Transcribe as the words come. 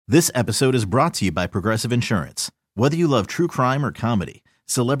This episode is brought to you by Progressive Insurance. Whether you love true crime or comedy,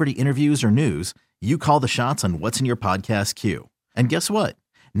 celebrity interviews or news, you call the shots on what's in your podcast queue. And guess what?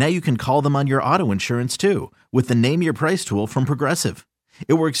 Now you can call them on your auto insurance too with the Name Your Price tool from Progressive.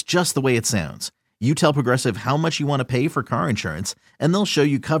 It works just the way it sounds. You tell Progressive how much you want to pay for car insurance, and they'll show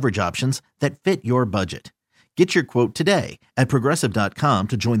you coverage options that fit your budget. Get your quote today at Progressive.com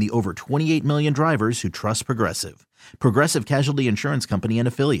to join the over 28 million drivers who trust Progressive. Progressive Casualty Insurance Company and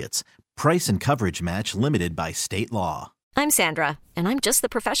Affiliates. Price and coverage match limited by state law. I'm Sandra, and I'm just the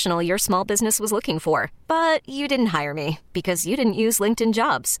professional your small business was looking for. But you didn't hire me because you didn't use LinkedIn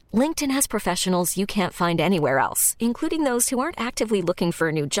Jobs. LinkedIn has professionals you can't find anywhere else, including those who aren't actively looking for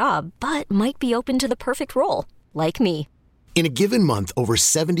a new job, but might be open to the perfect role, like me. In a given month, over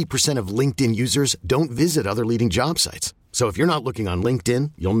 70% of LinkedIn users don't visit other leading job sites. So if you're not looking on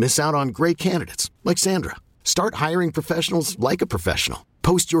LinkedIn, you'll miss out on great candidates like Sandra. Start hiring professionals like a professional.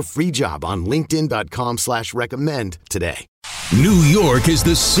 Post your free job on linkedin.com/recommend today. New York is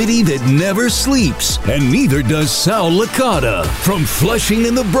the city that never sleeps, and neither does Sal Licata. From Flushing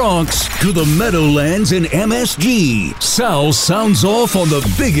in the Bronx to the Meadowlands in MSG, Sal sounds off on the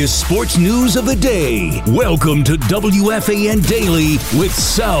biggest sports news of the day. Welcome to WFAN Daily with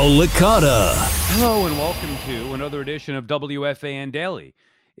Sal Licata. Hello and welcome to another edition of WFAN Daily.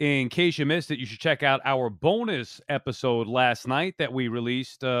 In case you missed it, you should check out our bonus episode last night that we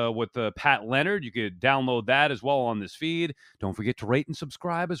released with Pat Leonard. You could download that as well on this feed. Don't forget to rate and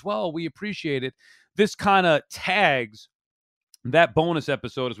subscribe as well. We appreciate it. This kind of tags that bonus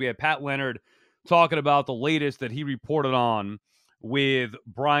episode as we had Pat Leonard talking about the latest that he reported on with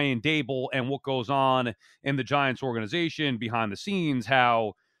Brian Daboll and what goes on in the Giants organization behind the scenes,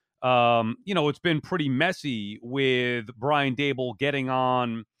 how it's been pretty messy with Brian Daboll getting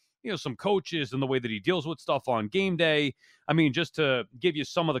on, some coaches and the way that he deals with stuff on game day. I mean, just to give you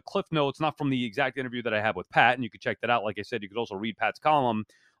some of the cliff notes, not from the exact interview that I had with Pat, and you could check that out. Like I said, you could also read Pat's column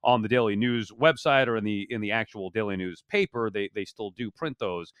on the Daily News website or in the actual Daily News paper. They still do print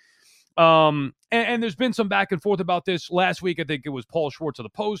those. And there's been some back and forth about this. Last week, I think it was Paul Schwartz of the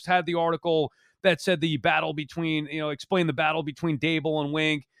Post had the article that said the battle between, explained the battle between Daboll and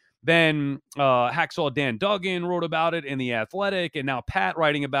Wink. Then Hacksaw Dan Duggan wrote about it in The Athletic, and now Pat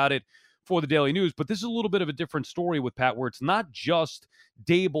writing about it for the Daily News. But this is a little bit of a different story with Pat, where it's not just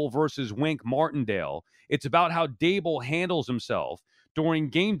Daboll versus Wink Martindale. It's about how Daboll handles himself during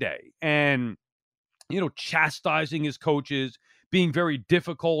game day and, chastising his coaches, being very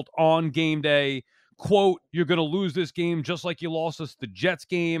difficult on game day. Quote, "You're going to lose this game just like you lost us the Jets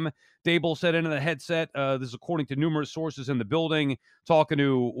game," Daboll said into the headset. This is according to numerous sources in the building, talking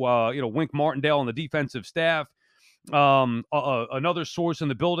to, Wink Martindale and the defensive staff. Another source in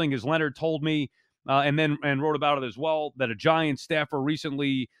the building, as Leonard told me, and wrote about it as well, that a Giants staffer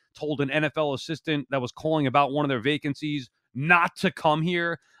recently told an NFL assistant that was calling about one of their vacancies not to come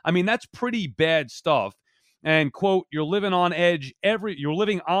here. I mean, that's pretty bad stuff. And quote, you're living on the edge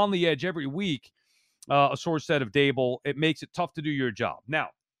every week. A source said of Daboll, "It makes it tough to do your job."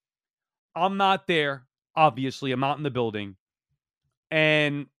 Now, I'm not there. Obviously, I'm not in the building.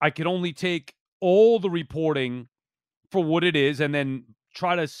 And I can only take all the reporting for what it is and then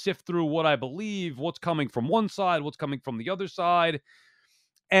try to sift through what I believe, what's coming from one side, what's coming from the other side,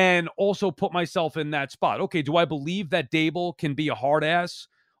 and also put myself in that spot. Okay, do I believe that Daboll can be a hard ass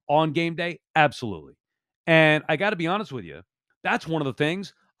on game day? Absolutely. And I got to be honest with you, that's one of the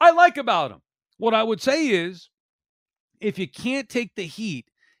things I like about him. What I would say is, if you can't take the heat,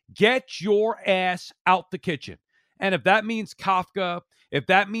 get your ass out the kitchen. And if that means Kafka, if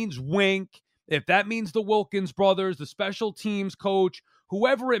that means Wink, if that means the Wilkins brothers, the special teams coach,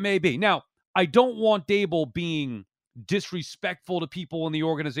 whoever it may be. Now, I don't want Daboll being disrespectful to people in the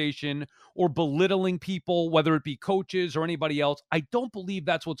organization or belittling people, whether it be coaches or anybody else. I don't believe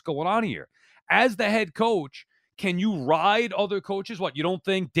that's what's going on here. As the head coach, can you ride other coaches? What, you don't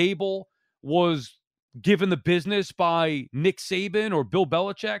think Daboll was given the business by Nick Saban or Bill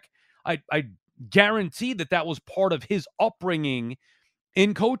Belichick? I guarantee that was part of his upbringing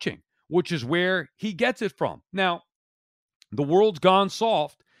in coaching, which is where he gets it from. Now, the world's gone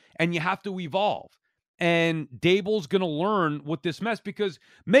soft, and you have to evolve. And Daboll's going to learn with this mess, because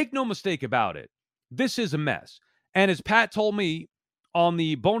make no mistake about it, this is a mess. And as Pat told me on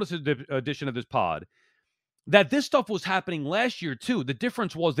the bonus edition of this pod, that this stuff was happening last year too. The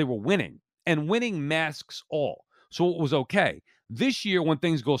difference was they were winning, and winning masks all. So it was okay. This year, when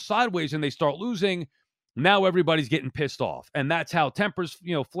things go sideways and they start losing, now everybody's getting pissed off. And that's how tempers,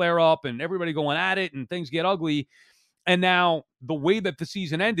 flare up and everybody going at it and things get ugly. And now the way that the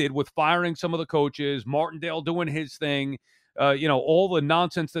season ended with firing some of the coaches, Martindale doing his thing, all the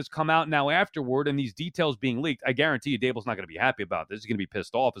nonsense that's come out now afterward and these details being leaked, I guarantee you Dable's not going to be happy about this. He's going to be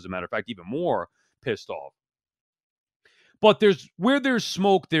pissed off, as a matter of fact, even more pissed off. But where there's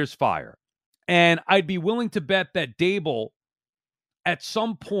smoke, there's fire. And I'd be willing to bet that Dable, at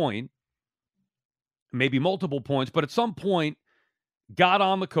some point, maybe multiple points, but at some point, got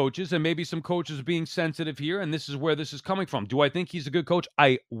on the coaches, and maybe some coaches are being sensitive here, and this is where this is coming from. Do I think he's a good coach?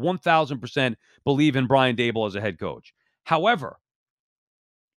 I 1,000% believe in Brian Dable as a head coach. However,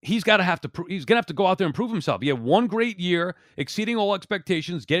 he's going to have to go out there and prove himself. He had one great year, exceeding all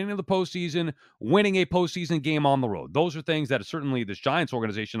expectations, getting to the postseason, winning a postseason game on the road. Those are things that certainly this Giants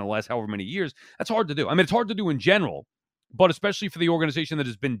organization in the last however many years, that's hard to do. I mean, it's hard to do in general, but especially for the organization that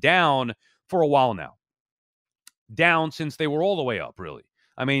has been down for a while now. Down since they were all the way up, really.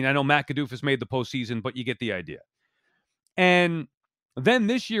 I mean, I know Matt Cadoufis made the postseason, but you get the idea. And then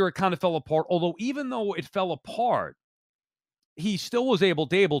this year it kind of fell apart, although even though it fell apart, he still was able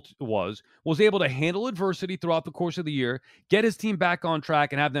to handle adversity throughout the course of the year, get his team back on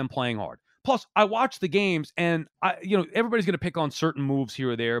track, and have them playing hard. Plus, I watched the games, and everybody's going to pick on certain moves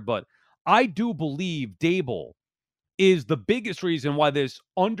here or there, but I do believe Dable is the biggest reason why this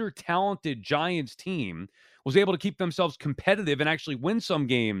under-talented Giants team was able to keep themselves competitive and actually win some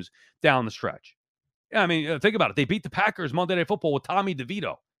games down the stretch. Yeah, I mean, think about it. They beat the Packers Monday Night Football with Tommy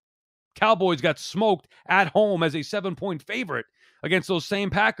DeVito. Cowboys got smoked at home as a 7-point favorite against those same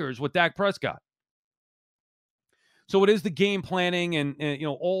Packers with Dak Prescott. So it is the game planning and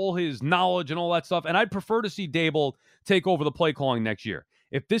all his knowledge and all that stuff. And I'd prefer to see Dable take over the play calling next year.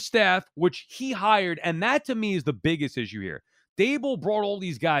 If this staff, which he hired, and that to me is the biggest issue here. Dable brought all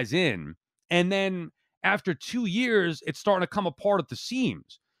these guys in, and then after 2 years, it's starting to come apart at the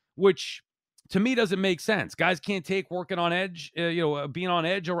seams, which to me doesn't make sense. Guys can't take working on edge, being on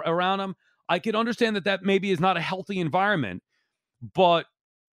edge around them. I could understand that maybe is not a healthy environment, but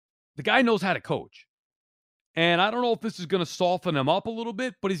the guy knows how to coach. And I don't know if this is going to soften him up a little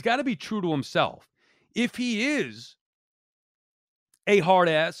bit, but he's got to be true to himself. If he is a hard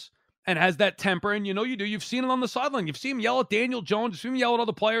ass and has that temper, and you do. You've seen it on the sideline. You've seen him yell at Daniel Jones. You've seen him yell at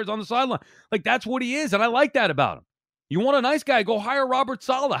other players on the sideline. Like, that's what he is, and I like that about him. You want a nice guy, go hire Robert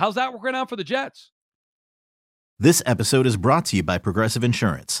Saleh. How's that working out for the Jets? This episode is brought to you by Progressive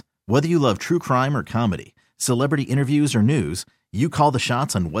Insurance. Whether you love true crime or comedy, celebrity interviews or news, you call the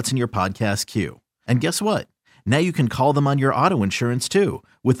shots on what's in your podcast queue. And guess what? Now you can call them on your auto insurance too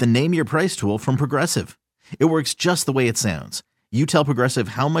with the Name Your Price tool from Progressive. It works just the way it sounds. You tell Progressive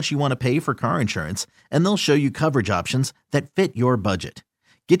how much you want to pay for car insurance, and they'll show you coverage options that fit your budget.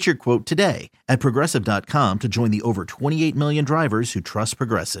 Get your quote today at Progressive.com to join the over 28 million drivers who trust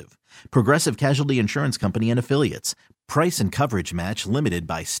Progressive. Progressive Casualty Insurance Company and Affiliates. Price and coverage match limited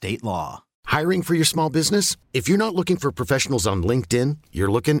by state law. Hiring for your small business? If you're not looking for professionals on LinkedIn,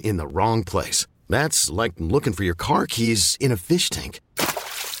 you're looking in the wrong place. That's like looking for your car keys in a fish tank.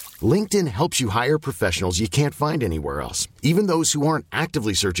 LinkedIn helps you hire professionals you can't find anywhere else, even those who aren't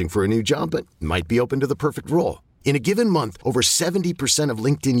actively searching for a new job but might be open to the perfect role. In a given month, over 70% of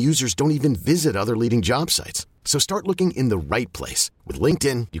LinkedIn users don't even visit other leading job sites. So start looking in the right place. With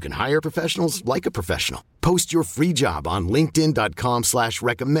LinkedIn, you can hire professionals like a professional. Post your free job on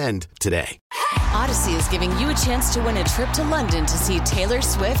linkedin.com/recommend today. Odyssey is giving you a chance to win a trip to London to see Taylor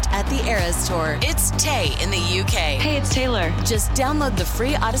Swift at the Eras Tour. It's Tay in the UK. Hey, it's Taylor. Just download the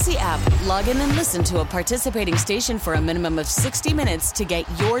free Odyssey app, log in and listen to a participating station for a minimum of 60 minutes to get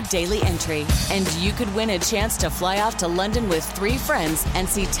your daily entry. And you could win a chance to fly off to London with 3 friends and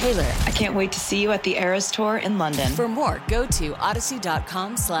see Taylor. I can't wait to see you at the Eras Tour in London. For more, go to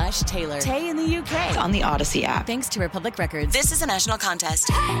odyssey.com/Taylor. Tay in the UK. It's on the Odyssey app. Thanks to Republic Records. This is a national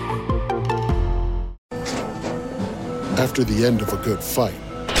contest. After the end of a good fight,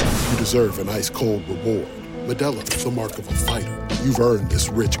 you deserve an ice-cold reward. Modelo is the mark of a fighter. You've earned this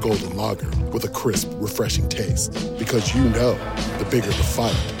rich golden lager with a crisp, refreshing taste. Because you know, the bigger the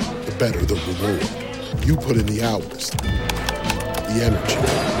fight, the better the reward. You put in the hours, the energy,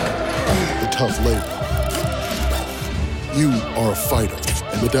 the tough labor. You are a fighter,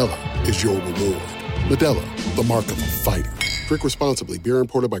 and Modelo is your reward. Modelo, the mark of a fighter. Drink responsibly. Beer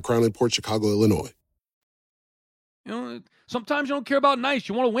imported by Crown Imports, Chicago, Illinois. Sometimes you don't care about nice.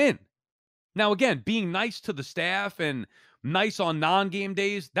 You want to win. Now, again, being nice to the staff and nice on non-game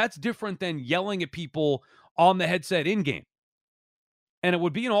days, that's different than yelling at people on the headset in-game. And it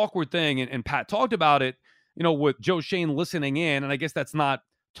would be an awkward thing, and Pat talked about it, with Joe Shane listening in, and I guess that's not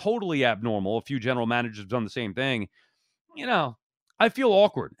totally abnormal. A few general managers have done the same thing. I feel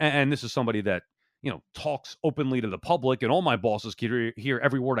awkward. And this is somebody that, talks openly to the public, and all my bosses can hear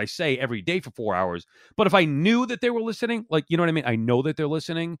every word I say every day for 4 hours. But if I knew that they were listening, like, you know what I mean? I know that they're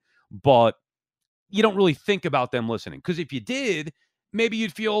listening, but you don't really think about them listening. Because if you did, maybe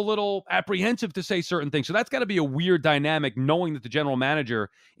you'd feel a little apprehensive to say certain things. So that's got to be a weird dynamic, knowing that the general manager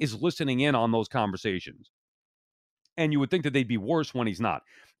is listening in on those conversations. And you would think that they'd be worse when he's not.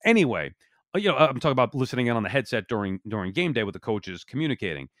 Anyway, I'm talking about listening in on the headset during game day with the coaches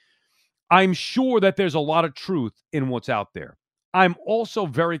communicating. I'm sure that there's a lot of truth in what's out there. I'm also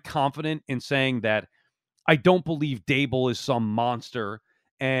very confident in saying that I don't believe Dable is some monster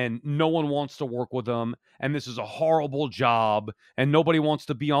and no one wants to work with him, and this is a horrible job, and nobody wants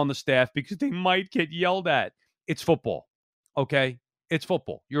to be on the staff because they might get yelled at. It's football, okay? It's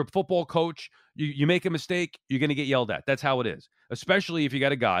football. You're a football coach. You make a mistake, you're going to get yelled at. That's how it is, especially if you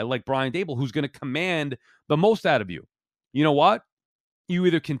got a guy like Brian Dable who's going to command the most out of you. You know what? You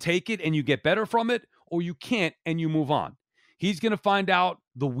either can take it and you get better from it, or you can't and you move on. He's going to find out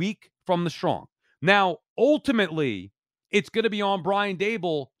the weak from the strong. Now, ultimately, it's going to be on Brian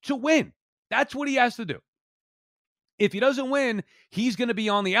Dable to win. That's what he has to do. If he doesn't win, he's going to be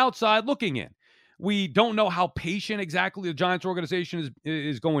on the outside looking in. We don't know how patient exactly the Giants organization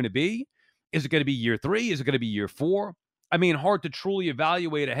is going to be. Is it going to be year 3? Is it going to be year 4? I mean, hard to truly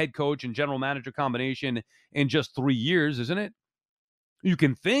evaluate a head coach and general manager combination in just 3 years, isn't it? You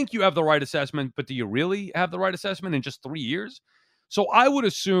can think you have the right assessment, but do you really have the right assessment in just 3 years? So I would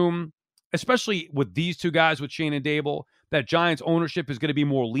assume, especially with these two guys, with Shane and Dable, that Giants ownership is going to be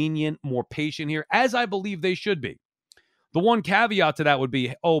more lenient, more patient here, as I believe they should be. The one caveat to that would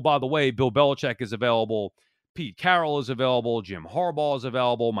be, oh, by the way, Bill Belichick is available, Pete Carroll is available, Jim Harbaugh is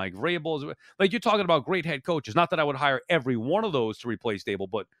available, Mike Vrabel is available. Like, you're talking about great head coaches. Not that I would hire every one of those to replace Dable,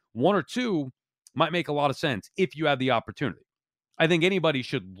 but one or two might make a lot of sense if you have the opportunity. I think anybody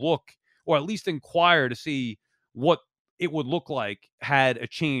should look, or at least inquire, to see what it would look like had a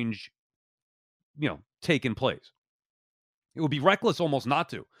change, taken place. It would be reckless almost not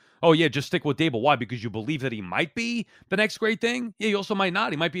to. Oh, yeah, just stick with Dable. Why? Because you believe that he might be the next great thing? Yeah, he also might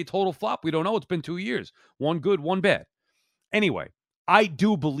not. He might be a total flop. We don't know. It's been 2 years. One good, one bad. Anyway, I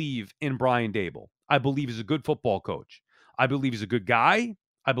do believe in Brian Dable. I believe he's a good football coach. I believe he's a good guy.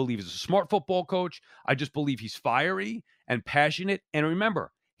 I believe he's a smart football coach. I just believe he's fiery and passionate. And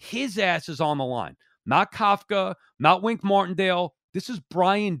remember, his ass is on the line. Not Kafka, not Wink Martindale. This is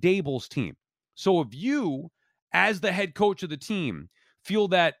Brian Dable's team. So if you, as the head coach of the team, feel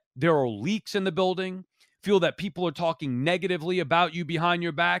that there are leaks in the building, feel that people are talking negatively about you behind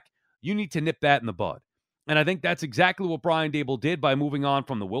your back, you need to nip that in the bud. And I think that's exactly what Brian Dable did by moving on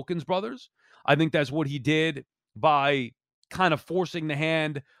from the Wilkins brothers. I think that's what he did by kind of forcing the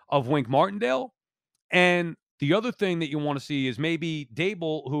hand of Wink Martindale. And the other thing that you want to see is maybe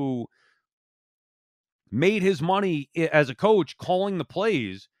Dable, who made his money as a coach calling the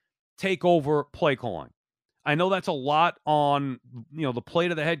plays, take over play calling. I know that's a lot on, the plate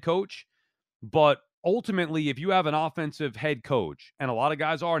of the head coach, but ultimately, if you have an offensive head coach, and a lot of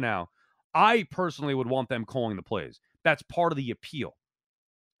guys are now, I personally would want them calling the plays. That's part of the appeal.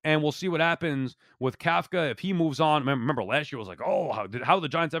 And we'll see what happens with Kafka if he moves on. Remember last year was like, oh, how are the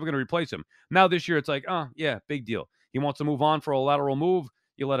Giants ever going to replace him? Now this year it's like, oh, yeah, big deal. He wants to move on for a lateral move.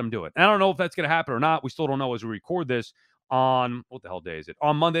 You let him do it. And I don't know if that's going to happen or not. We still don't know as we record this on, what the hell day is it?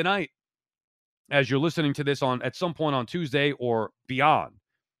 On Monday night, as you're listening to this at some point on Tuesday or beyond.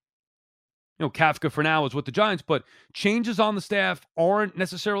 Kafka for now is with the Giants, but changes on the staff aren't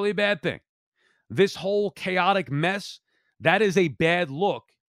necessarily a bad thing. This whole chaotic mess, that is a bad look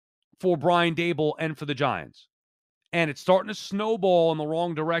for Brian Dable and for the Giants. And it's starting to snowball in the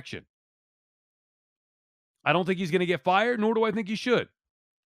wrong direction. I don't think he's going to get fired, nor do I think he should.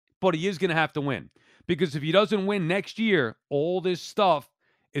 But he is going to have to win. Because if he doesn't win next year, all this stuff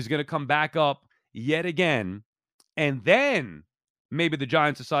is going to come back up yet again. And then maybe the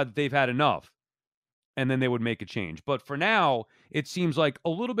Giants decide that they've had enough. And then they would make a change. But for now, it seems like a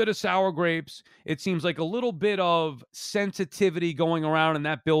little bit of sour grapes. It seems like a little bit of sensitivity going around in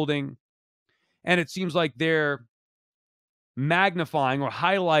that building. And it seems like they're magnifying or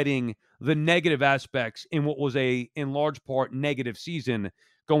highlighting the negative aspects in what was in large part, negative season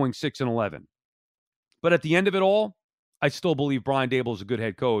going 6-11. But at the end of it all, I still believe Brian Dable is a good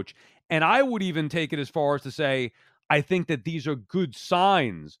head coach. And I would even take it as far as to say, I think that these are good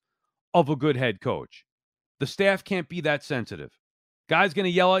signs of a good head coach. The staff can't be that sensitive. Guy's going to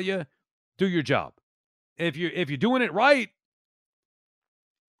yell at you, do your job. If you're doing it right,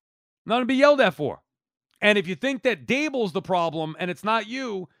 nothing to be yelled at for. And if you think that Dable's the problem and it's not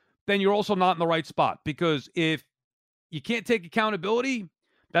you, then you're also not in the right spot. Because if you can't take accountability,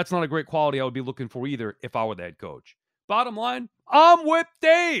 That's not a great quality I would be looking for either if I were the head coach. Bottom line, I'm with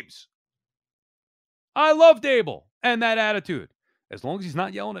Daves. I love Dable and that attitude, as long as he's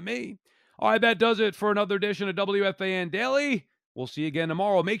not yelling at me. All right, that does it for another edition of WFAN Daily. We'll see you again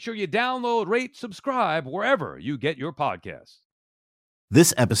tomorrow. Make sure you download, rate, subscribe wherever you get your podcasts.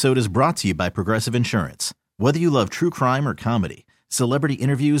 This episode is brought to you by Progressive Insurance. Whether you love true crime or comedy, celebrity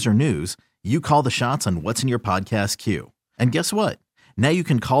interviews or news, you call the shots on what's in your podcast queue. And guess what? Now you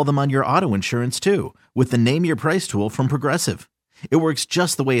can call them on your auto insurance too with the Name Your Price tool from Progressive. It works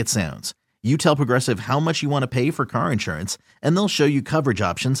just the way it sounds. You tell Progressive how much you want to pay for car insurance, and they'll show you coverage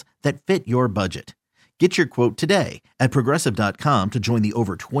options that fit your budget. Get your quote today at Progressive.com to join the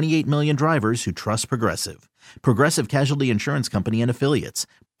over 28 million drivers who trust Progressive. Progressive Casualty Insurance Company and Affiliates.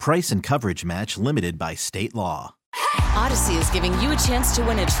 Price and coverage match limited by state law. Odyssey is giving you a chance to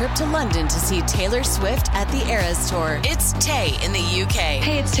win a trip to London to see Taylor Swift at the Eras Tour. It's Tay in the UK.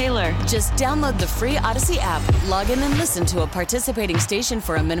 Hey, it's Taylor. Just download the free Odyssey app, log in and listen to a participating station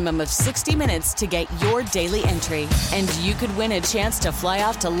for a minimum of 60 minutes to get your daily entry. And you could win a chance to fly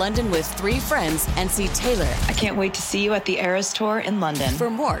off to London with 3 friends and see Taylor. I can't wait to see you at the Eras Tour in London. For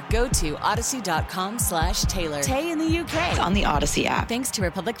more, go to odyssey.com/Taylor. Tay in the UK. It's on the Odyssey app. Thanks to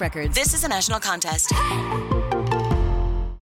Republic Records. This is a national contest.